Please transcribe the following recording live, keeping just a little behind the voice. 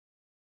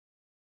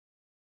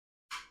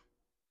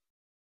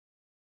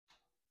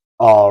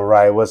All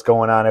right, what's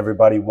going on,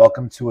 everybody?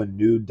 Welcome to a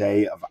new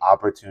day of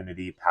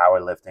Opportunity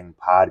Powerlifting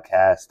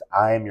Podcast.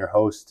 I am your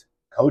host,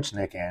 Coach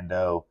Nick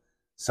Ando.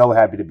 So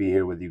happy to be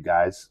here with you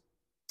guys.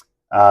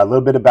 A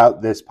little bit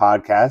about this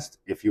podcast.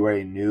 If you are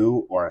a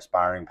new or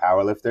aspiring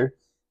powerlifter,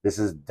 this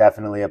is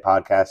definitely a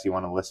podcast you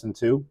want to listen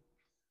to.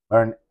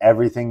 Learn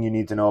everything you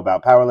need to know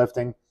about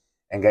powerlifting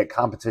and get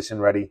competition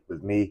ready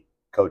with me,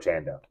 Coach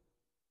Ando.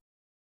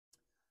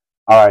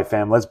 All right,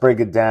 fam, let's break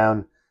it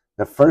down.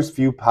 The first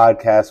few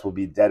podcasts will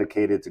be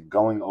dedicated to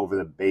going over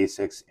the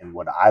basics in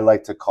what I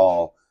like to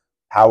call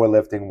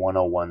Powerlifting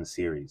 101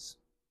 series.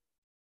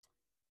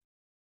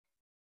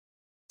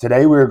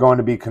 Today we are going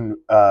to be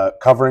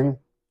covering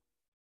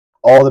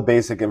all the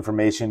basic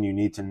information you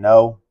need to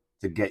know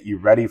to get you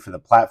ready for the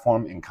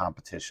platform in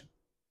competition.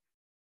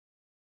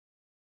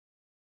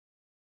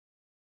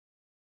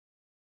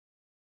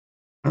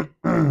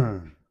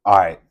 All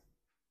right,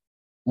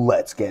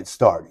 let's get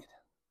started.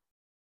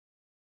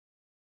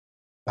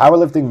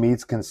 Powerlifting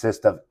meets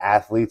consist of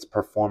athletes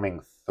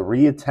performing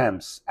 3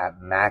 attempts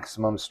at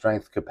maximum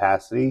strength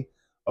capacity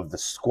of the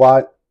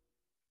squat,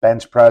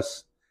 bench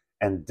press,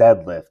 and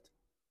deadlift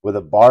with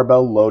a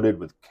barbell loaded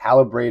with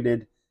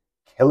calibrated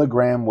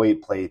kilogram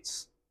weight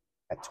plates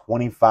at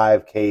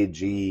 25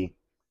 kg,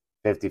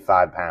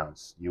 55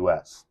 pounds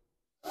US.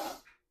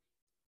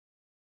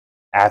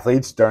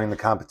 Athletes during the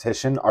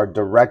competition are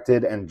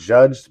directed and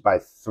judged by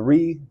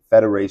 3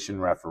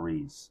 federation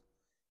referees.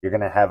 You're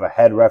going to have a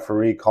head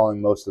referee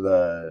calling most of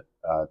the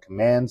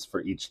commands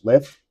for each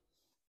lift.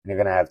 And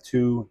you're going to have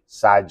 2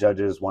 side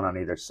judges, one on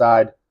either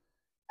side,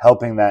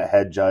 helping that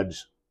head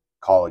judge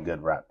call a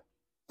good rep.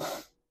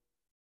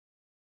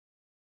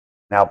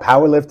 Now,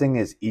 powerlifting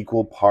is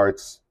equal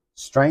parts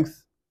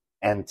strength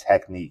and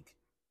technique.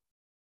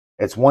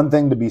 It's one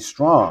thing to be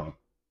strong,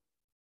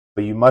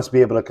 but you must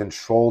be able to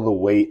control the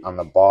weight on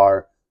the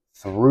bar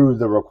through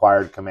the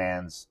required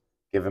commands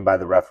given by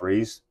the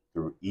referees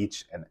through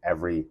each and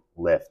every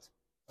lift.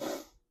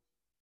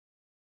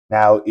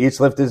 Now, each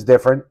lift is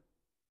different,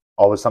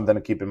 always something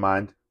to keep in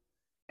mind,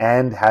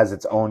 and has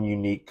its own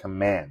unique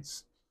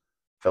commands.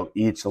 So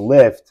each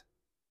lift,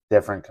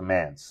 different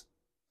commands.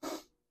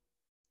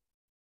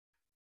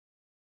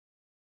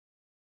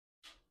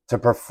 To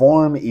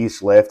perform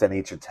each lift and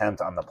each attempt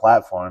on the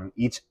platform,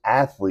 each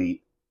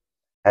athlete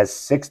has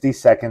 60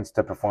 seconds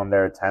to perform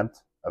their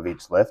attempt of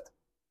each lift.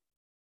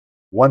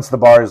 Once the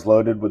bar is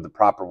loaded with the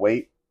proper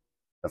weight,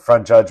 the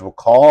front judge will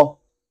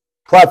call,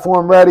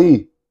 platform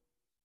ready.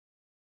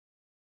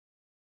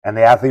 And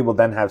the athlete will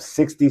then have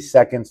 60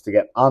 seconds to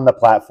get on the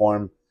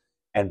platform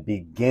and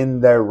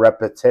begin their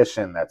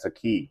repetition. That's a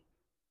key.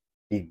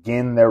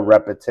 Begin their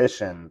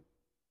repetition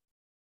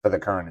for the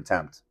current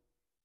attempt.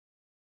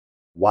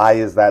 Why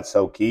is that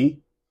so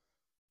key?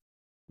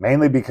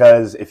 Mainly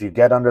because if you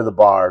get under the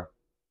bar,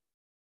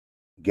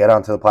 get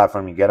onto the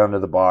platform, you get under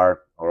the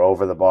bar or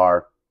over the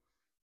bar,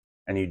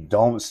 and you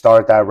don't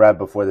start that rep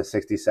before the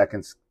 60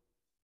 seconds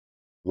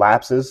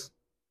lapses,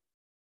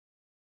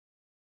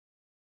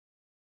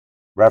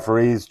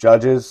 referees,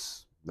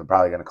 judges, they're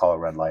probably going to call a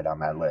red light on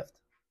that lift.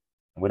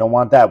 And we don't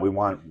want that. We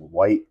want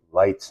white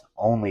lights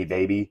only,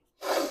 baby.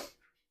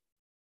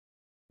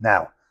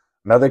 Now,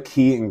 another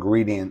key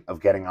ingredient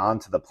of getting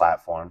onto the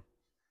platform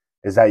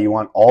is that you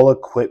want all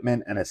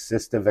equipment and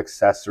assistive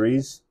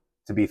accessories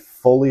to be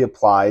fully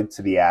applied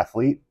to the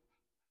athlete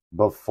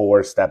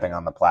before stepping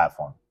on the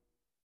platform.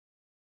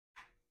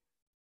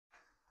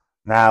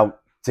 Now,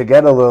 to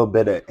get a little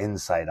bit of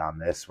insight on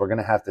this, we're going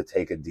to have to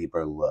take a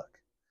deeper look.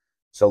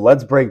 So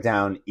let's break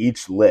down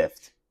each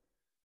lift.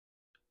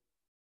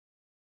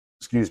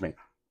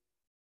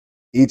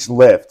 Each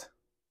lift.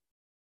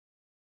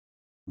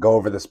 Go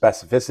over the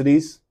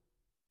specificities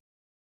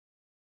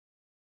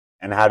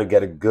and how to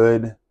get a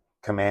good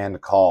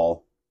command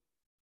call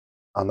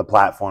on the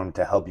platform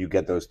to help you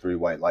get those 3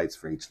 white lights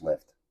for each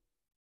lift.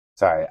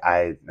 Sorry,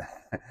 I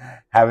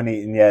haven't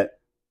eaten yet,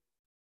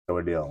 so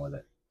we're dealing with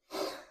it.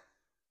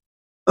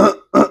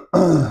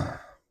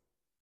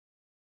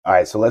 All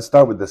right, so let's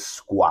start with the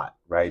squat,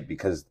 right?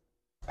 Because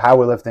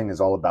powerlifting is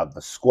all about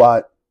the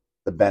squat,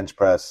 the bench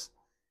press,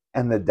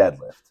 and the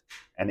deadlift.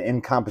 And in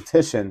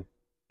competition,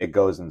 it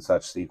goes in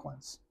such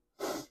sequence.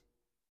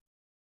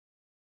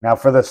 Now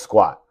for the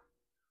squat.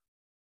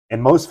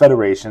 In most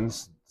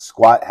federations,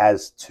 squat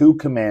has 2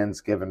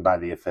 commands given by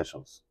the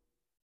officials.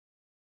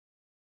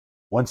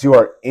 Once you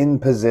are in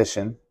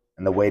position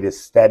and the weight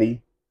is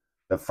steady,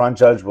 the front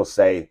judge will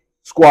say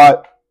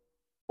squat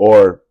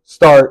or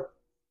start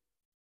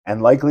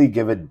and likely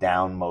give a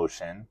down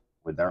motion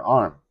with their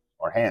arm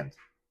or hand.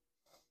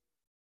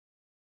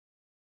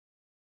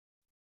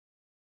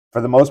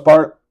 For the most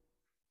part,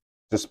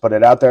 just put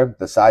it out there,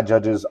 the side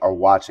judges are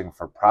watching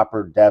for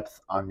proper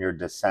depth on your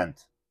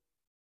descent,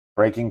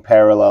 breaking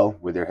parallel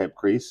with your hip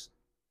crease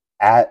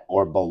at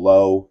or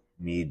below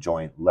knee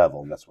joint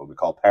level. That's what we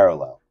call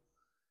parallel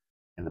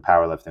in the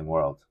powerlifting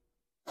world.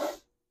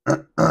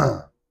 And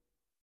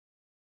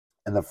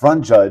the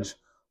front judge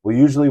will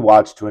usually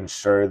watch to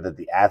ensure that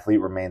the athlete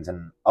remains in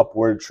an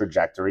upward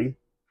trajectory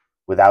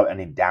without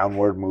any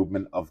downward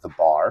movement of the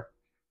bar.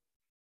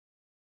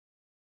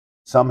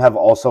 Some have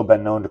also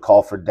been known to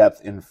call for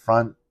depth in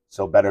front,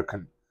 so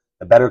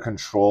the better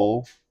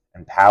control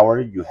and power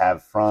you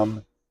have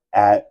from,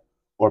 at,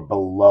 or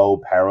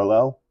below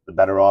parallel, the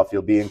better off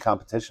you'll be in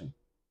competition.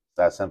 It's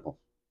that simple.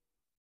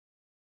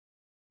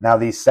 Now,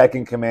 the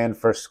second command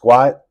for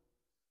squat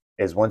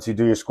is once you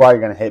do your squat,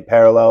 you're going to hit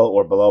parallel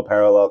or below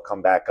parallel,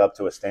 come back up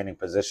to a standing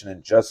position,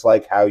 and just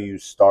like how you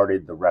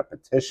started the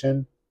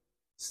repetition,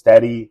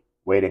 steady,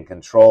 weight and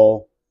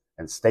control,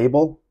 and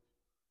stable.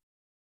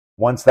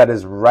 Once that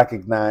is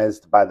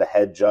recognized by the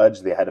head judge,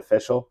 the head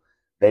official,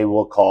 they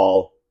will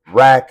call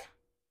rack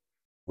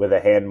with a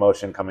hand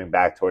motion coming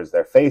back towards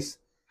their face,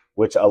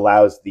 which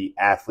allows the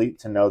athlete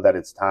to know that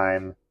it's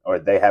time, or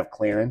they have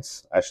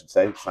clearance, I should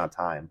say. It's not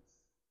time.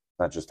 It's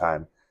not just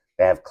time.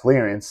 They have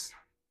clearance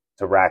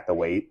to rack the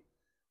weight.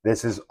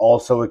 This is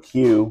also a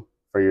cue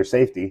for your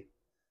safety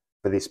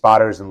for the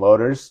spotters and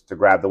loaders to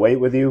grab the weight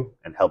with you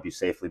and help you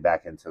safely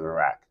back into the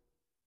rack.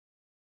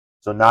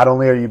 So not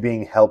only are you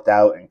being helped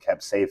out and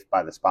kept safe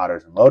by the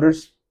spotters and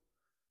loaders,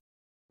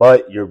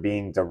 but you're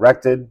being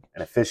directed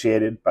and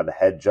officiated by the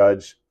head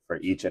judge for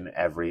each and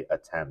every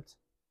attempt.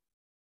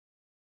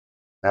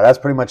 Now that's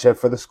pretty much it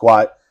for the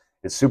squat.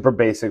 It's super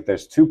basic.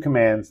 There's 2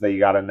 commands that you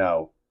got to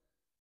know.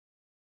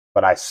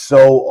 But I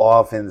so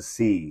often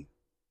see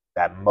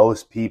that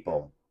most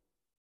people,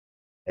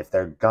 if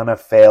they're going to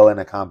fail in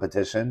a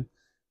competition,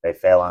 they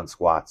fail on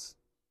squats.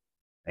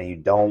 And you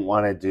don't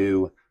want to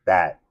do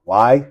that.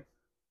 Why?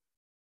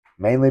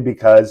 Mainly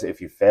because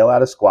if you fail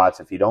out of squats,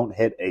 if you don't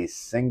hit a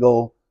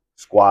single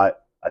squat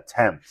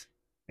attempt,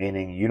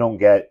 meaning you don't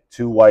get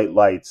 2 white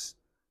lights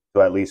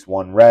to at least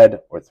 1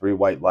 red or 3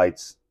 white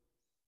lights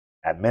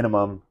at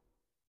minimum,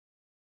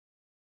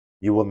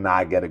 you will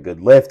not get a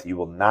good lift. You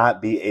will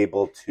not be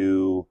able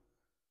to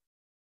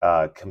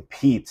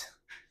compete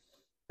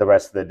the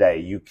rest of the day.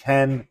 You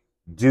can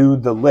do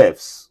the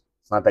lifts.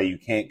 It's not that you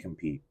can't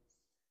compete.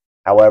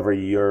 However,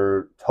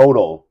 your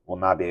total will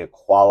not be a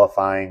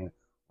qualifying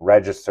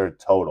registered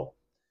total.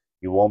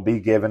 You won't be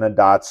given a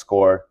dot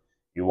score.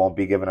 You won't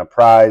be given a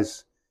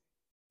prize.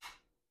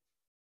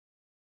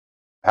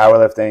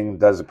 Powerlifting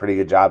does a pretty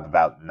good job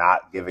about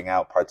not giving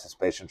out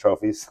participation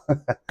trophies.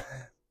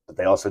 But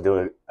they also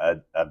do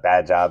a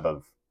bad job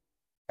of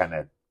kind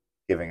of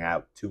giving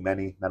out too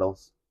many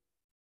medals.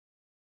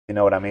 You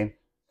know what I mean?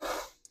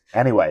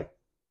 Anyway,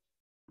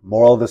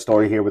 moral of the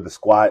story here with the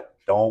squat,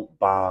 don't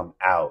bomb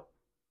out.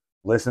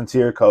 Listen to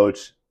your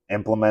coach,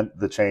 implement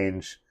the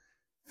change,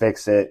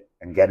 fix it,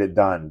 and get it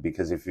done.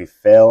 Because if you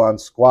fail on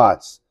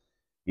squats,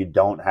 you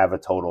don't have a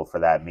total for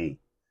that meet.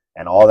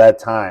 And all that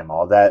time,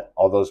 all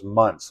those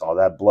months, all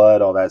that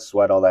blood, all that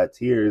sweat, all that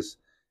tears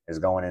is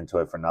going into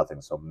it for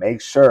nothing. So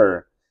make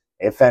sure,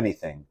 if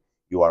anything,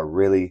 you are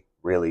really,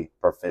 really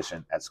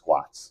proficient at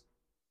squats.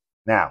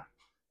 Now,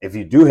 if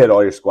you do hit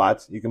all your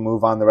squats, you can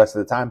move on the rest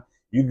of the time.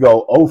 You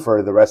go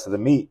over the rest of the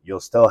meet,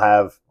 you'll still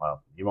have,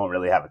 well, you won't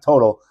really have a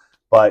total,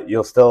 but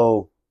you'll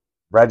still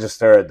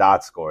register a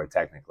dot score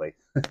technically.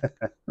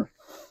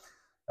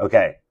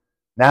 Okay,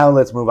 now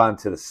let's move on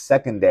to the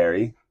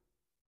secondary.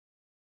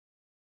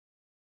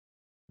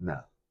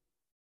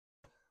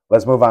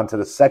 Let's move on to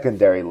the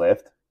secondary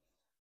lift,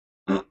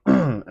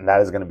 and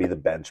that is going to be the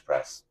bench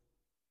press.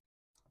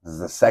 This is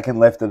the second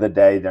lift of the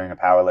day during a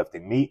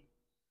powerlifting meet.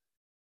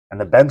 And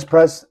the bench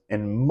press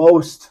in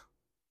most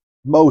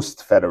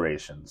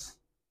federations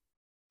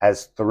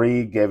has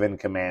 3 given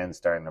commands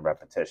during the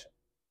repetition.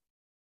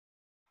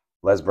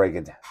 Let's break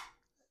it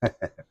down.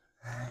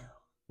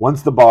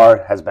 Once the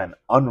bar has been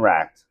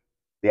unracked,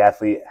 the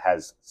athlete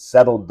has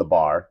settled the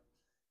bar,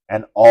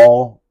 and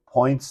all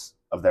points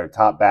of their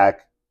top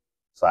back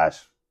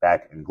 /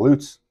 back and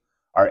glutes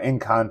are in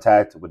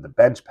contact with the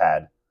bench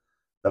pad,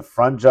 the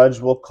front judge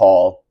will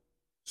call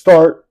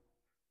start,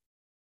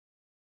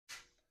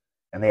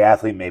 and the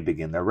athlete may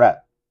begin their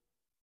rep.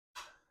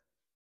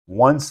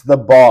 Once the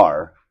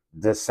bar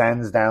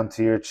descends down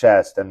to your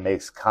chest and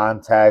makes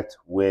contact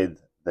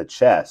with the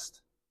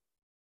chest,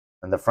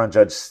 and the front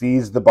judge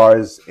sees the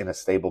bars in a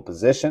stable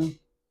position,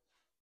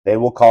 they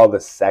will call the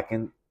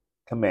second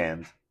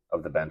command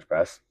of the bench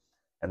press,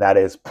 and that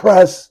is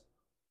press,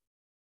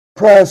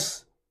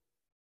 press.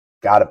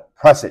 Gotta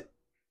press it.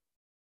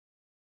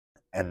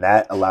 And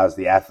that allows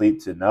the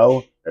athlete to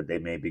know that they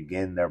may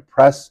begin their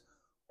press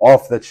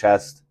off the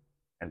chest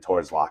and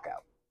towards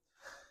lockout.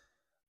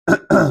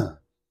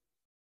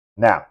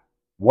 Now,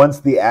 once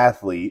the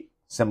athlete,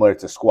 similar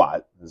to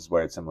squat, this is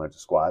where it's similar to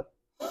squat,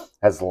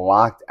 has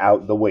locked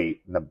out the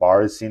weight and the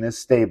bar is seen as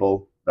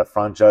stable, the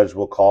front judge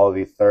will call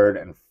the third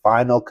and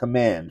final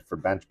command for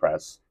bench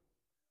press,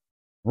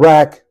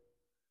 rack,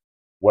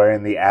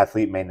 wherein the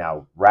athlete may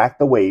now rack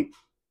the weight.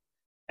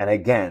 And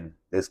again,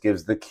 this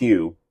gives the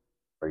cue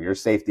for your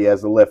safety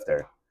as a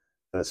lifter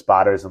for the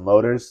spotters and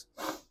loaders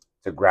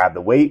to grab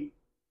the weight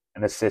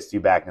and assist you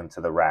back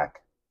into the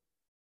rack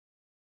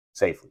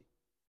safely.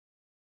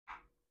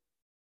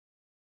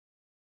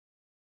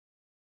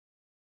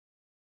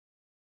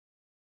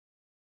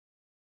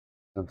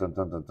 Dun, dun,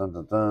 dun, dun, dun,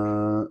 dun,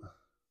 dun.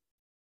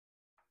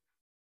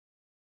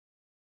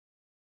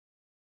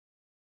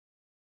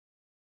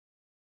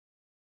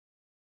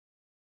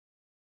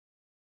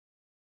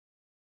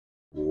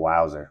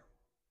 Wowzer.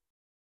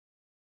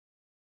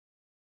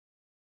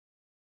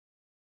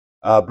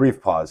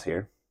 Brief pause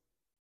here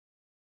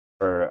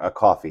for a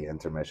coffee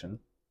intermission.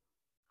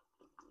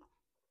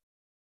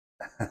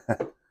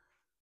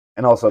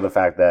 And also the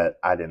fact that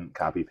I didn't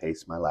copy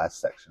paste my last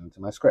section to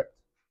my script.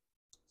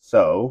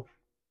 So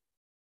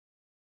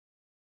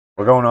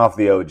we're going off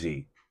the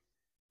OG.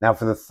 Now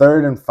for the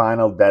third and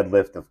final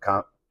deadlift of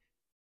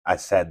I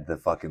said the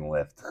fucking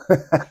lift.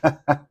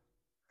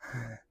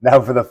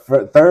 Now for the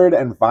third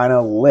and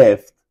final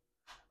lift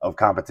of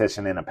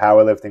competition in a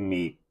powerlifting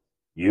meet,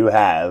 you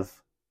have,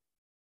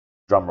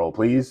 drum roll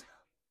please,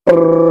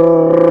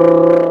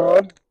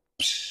 the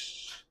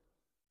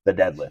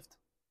deadlift.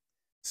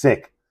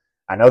 Sick.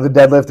 I know the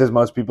deadlift is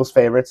most people's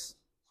favorites.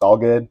 It's all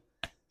good.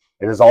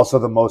 It is also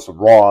the most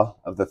raw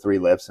of the three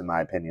lifts, in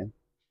my opinion.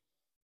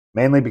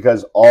 Mainly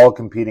because all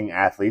competing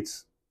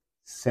athletes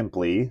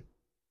simply,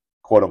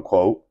 quote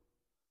unquote,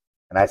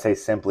 and I say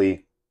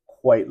simply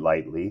quite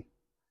lightly,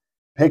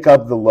 pick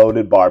up the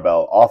loaded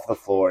barbell off the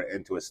floor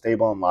into a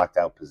stable and locked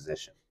out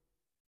position.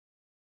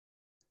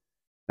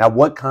 Now,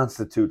 what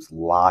constitutes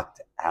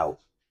locked out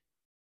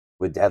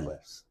with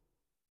deadlifts?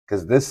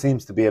 Because this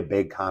seems to be a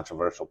big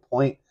controversial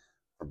point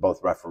for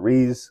both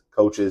referees,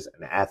 coaches,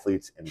 and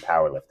athletes in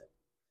powerlifting.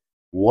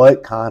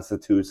 What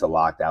constitutes a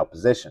locked out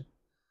position?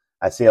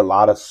 I see a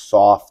lot of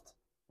soft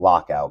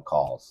lockout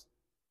calls.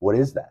 What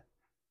is that?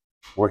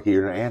 We're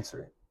here to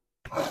answer it.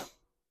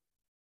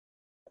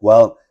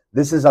 Well,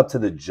 this is up to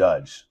the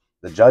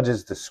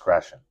judge's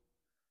discretion.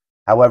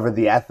 However,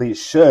 the athlete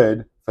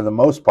should, for the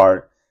most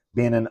part,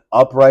 be in an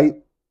upright,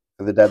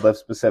 for the deadlift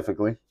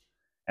specifically,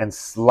 and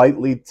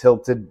slightly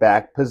tilted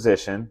back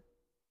position,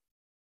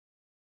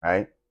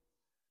 right?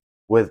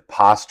 With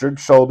postured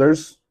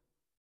shoulders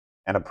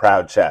and a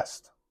proud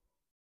chest.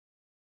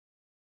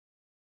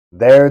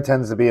 There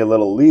tends to be a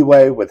little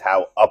leeway with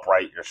how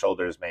upright your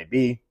shoulders may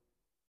be,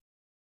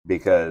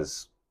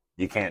 because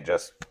you can't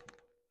just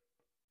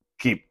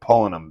keep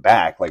pulling them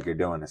back like you're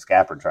doing a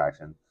scap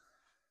retraction.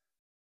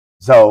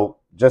 So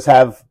just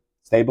have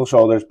stable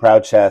shoulders,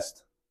 proud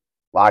chest,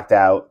 locked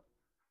out.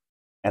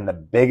 And the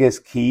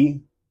biggest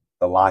key,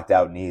 the locked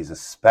out knees,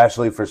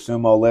 especially for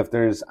sumo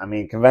lifters. I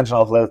mean,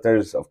 conventional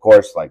lifters, of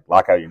course, like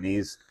lock out your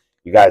knees.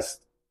 You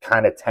guys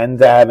kind of tend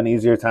to have an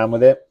easier time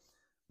with it.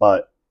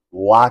 But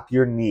lock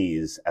your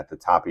knees at the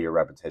top of your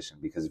repetition,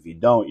 because if you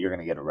don't, you're going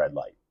to get a red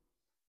light.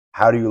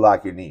 How do you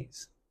lock your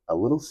knees? A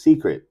little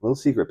secret.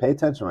 Pay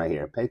attention right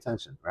here. Pay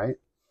attention, right?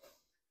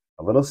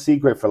 A little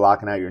secret for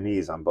locking out your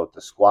knees on both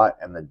the squat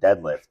and the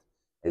deadlift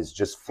is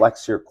just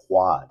flex your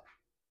quad.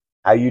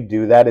 How you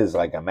do that is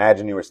like,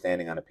 imagine you were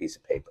standing on a piece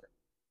of paper,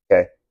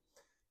 okay?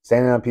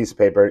 Standing on a piece of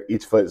paper,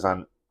 each foot is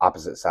on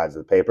opposite sides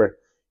of the paper.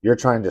 You're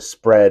trying to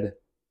spread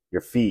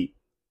your feet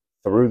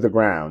through the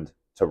ground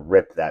to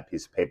rip that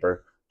piece of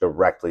paper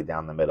directly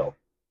down the middle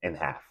in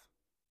half,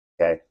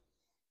 okay?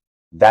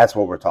 That's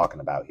what we're talking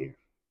about here.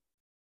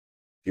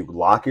 If you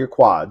lock your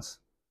quads,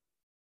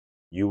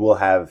 you will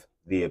have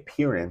the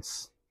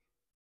appearance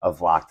of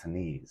locked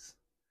knees.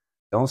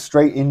 Don't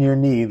straighten your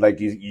knee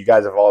like you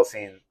guys have all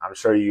seen. I'm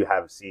sure you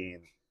have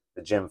seen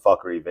the gym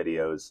fuckery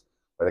videos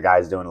where the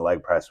guy's doing a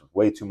leg press with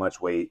way too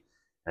much weight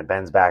and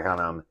bends back on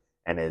him,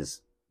 and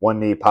his one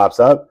knee pops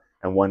up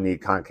and one knee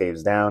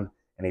concaves down,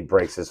 and he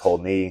breaks his whole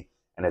knee,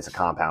 and it's a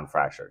compound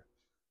fracture.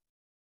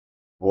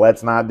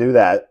 Let's not do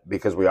that,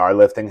 because we are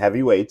lifting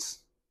heavy weights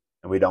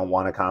and we don't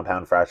want a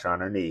compound fracture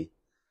on our knee.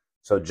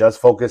 So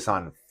just focus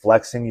on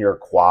flexing your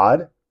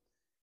quad,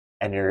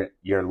 and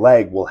your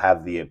leg will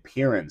have the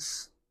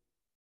appearance.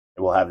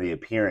 It will have the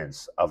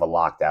appearance of a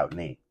locked out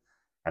knee.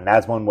 And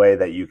that's one way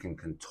that you can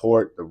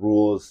contort the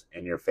rules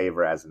in your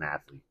favor as an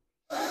athlete.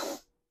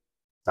 It's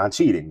not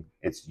cheating.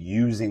 It's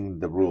using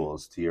the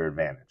rules to your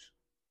advantage.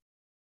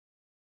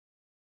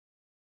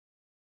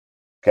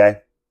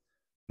 Okay?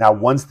 Now,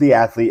 once the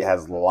athlete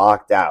has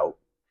locked out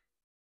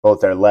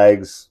both their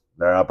legs,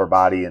 their upper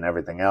body, and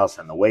everything else,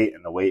 and the weight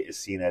is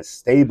seen as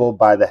stable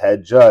by the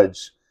head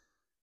judge,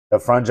 the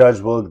front judge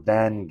will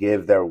then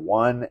give their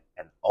one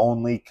and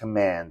only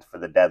command for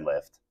the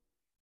deadlift.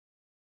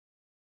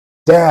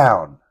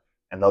 Down!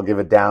 And they'll give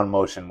a down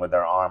motion with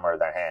their arm or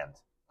their hand.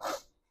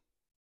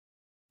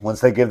 Once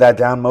they give that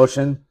down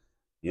motion,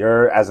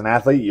 as an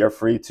athlete, you're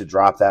free to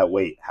drop that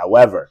weight.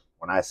 However,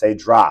 when I say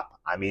drop,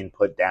 I mean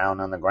put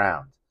down on the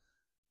ground.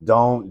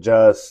 Don't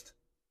just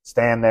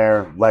stand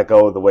there, let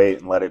go of the weight,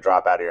 and let it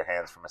drop out of your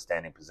hands from a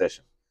standing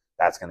position.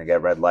 That's going to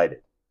get red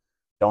lighted.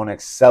 Don't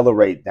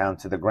accelerate down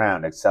to the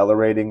ground.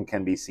 Accelerating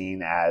can be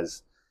seen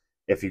as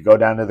if you go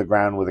down to the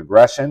ground with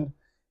aggression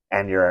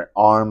and your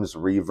arms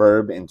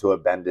reverb into a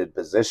bended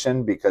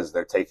position because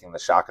they're taking the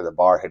shock of the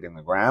bar hitting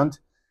the ground,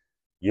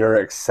 you're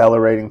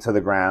accelerating to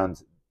the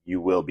ground,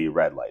 you will be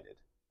red lighted,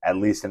 at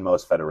least in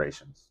most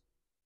federations.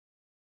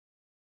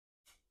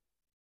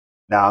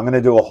 Now, I'm going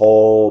to do a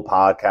whole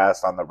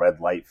podcast on the red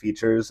light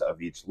features of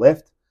each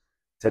lift.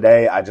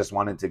 Today, I just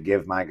wanted to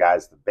give my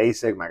guys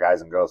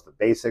and girls the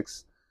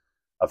basics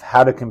of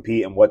how to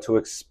compete and what to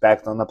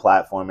expect on the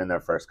platform in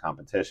their first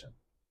competition.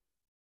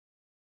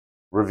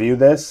 Review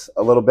this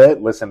a little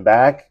bit, listen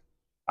back.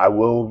 I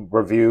will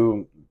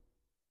review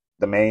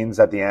the mains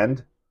at the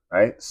end,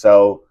 right?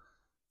 So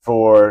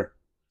for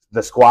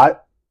the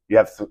squat, you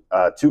have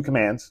 2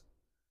 commands.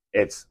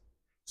 It's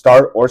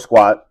start or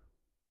squat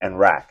and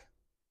rack.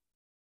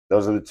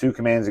 Those are the 2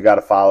 commands you got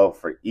to follow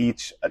for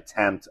each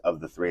attempt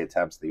of the 3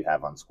 attempts that you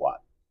have on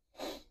squat.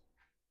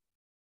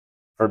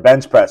 For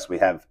bench press, we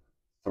have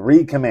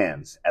 3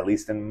 commands, at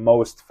least in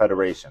most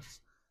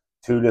federations.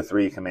 2 to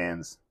 3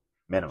 commands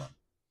minimum.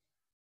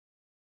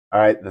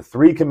 All right, the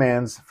 3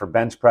 commands for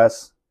bench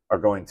press are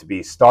going to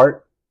be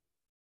start,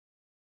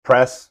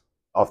 press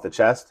off the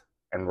chest,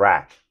 and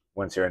rack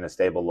once you're in a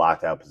stable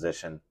locked out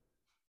position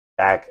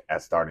back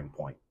at starting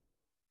point.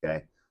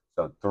 Okay,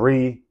 so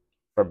 3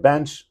 for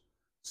bench,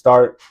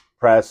 start,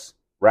 press,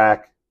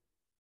 rack,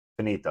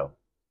 finito.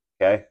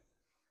 Okay,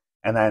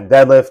 and then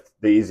deadlift,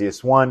 the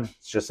easiest one.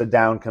 It's just a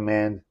down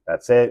command.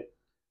 That's it.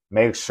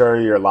 Make sure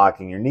you're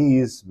locking your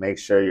knees. Make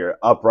sure you're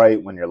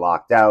upright when you're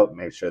locked out.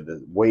 Make sure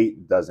the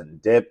weight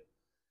doesn't dip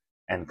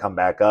and come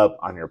back up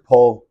on your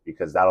pull,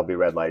 because that'll be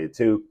red lighted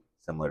too,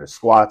 similar to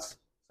squats,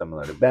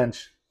 similar to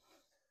bench.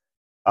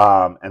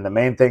 And the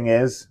main thing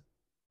is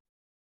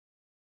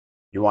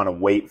you want to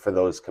wait for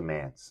those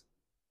commands.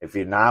 If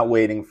you're not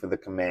waiting for the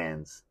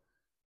commands,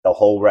 the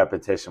whole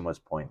repetition was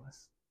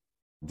pointless.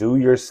 Do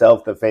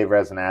yourself the favor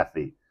as an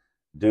athlete.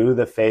 Do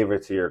the favor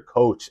to your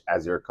coach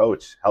as your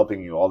coach,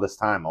 helping you all this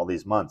time, all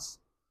these months,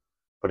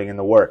 putting in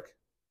the work.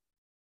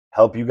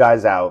 Help you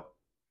guys out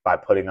by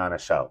putting on a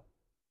show.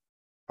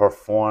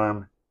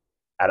 Perform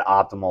at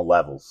optimal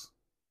levels.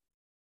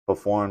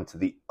 Perform to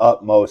the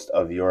utmost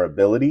of your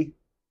ability,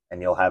 and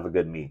you'll have a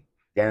good meet.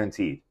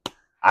 Guaranteed.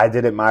 I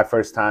did it my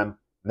first time.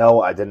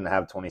 No, I didn't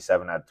have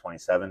 27 out of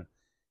 27.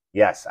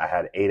 Yes, I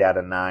had 8 out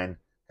of 9.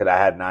 Could I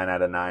have 9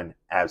 out of 9?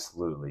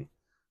 Absolutely.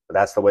 But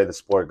that's the way the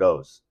sport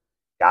goes.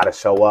 Got to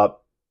show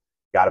up.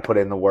 Got to put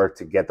in the work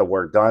to get the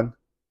work done.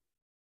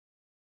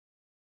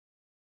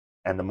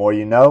 And the more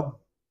you know,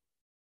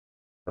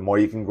 the more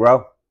you can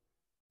grow.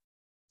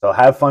 So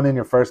have fun in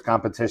your first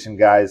competition,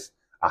 guys.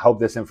 I hope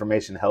this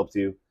information helped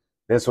you.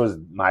 This was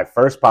my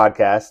first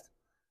podcast.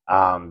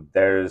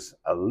 There's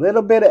a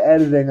little bit of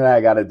editing that I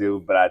got to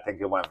do, but I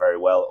think it went very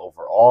well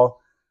overall.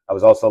 I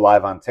was also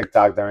live on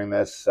TikTok during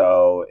this,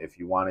 so if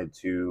you wanted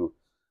to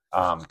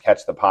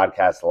catch the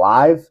podcast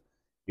live,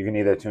 you can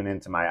either tune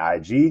into my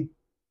IG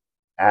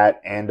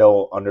at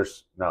Ando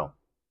underscore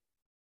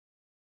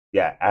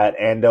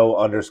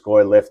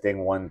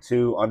lifting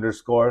 12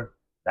 underscore.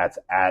 That's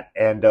at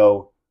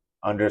Ando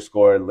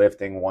underscore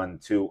lifting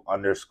 12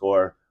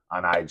 underscore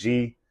on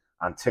IG.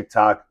 On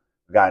TikTok,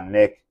 we got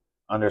Nick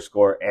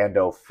underscore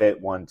Ando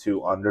fit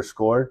 12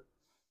 underscore.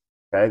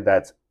 Okay,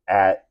 that's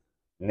at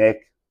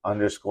Nick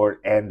underscore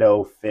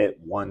Ando fit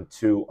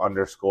 12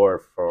 underscore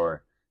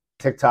for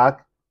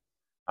TikTok.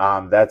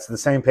 That's the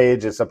same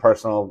page. It's a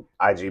personal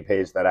IG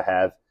page that I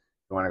have.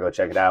 If you want to go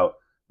check it out.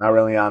 Not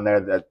really on there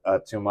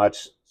that too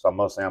much, so I'm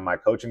mostly on my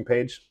coaching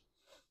page.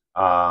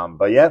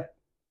 But yeah,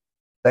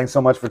 thanks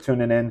so much for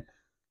tuning in.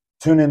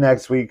 Tune in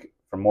next week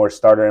for more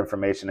starter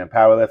information in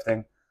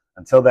powerlifting.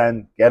 Until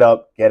then, get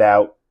up, get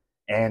out,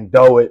 and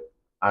do it.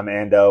 I'm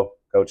Ando,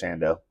 Coach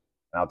Ando,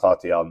 and I'll talk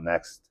to y'all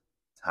next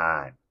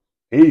time.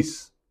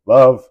 Peace,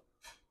 love,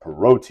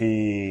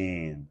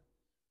 protein.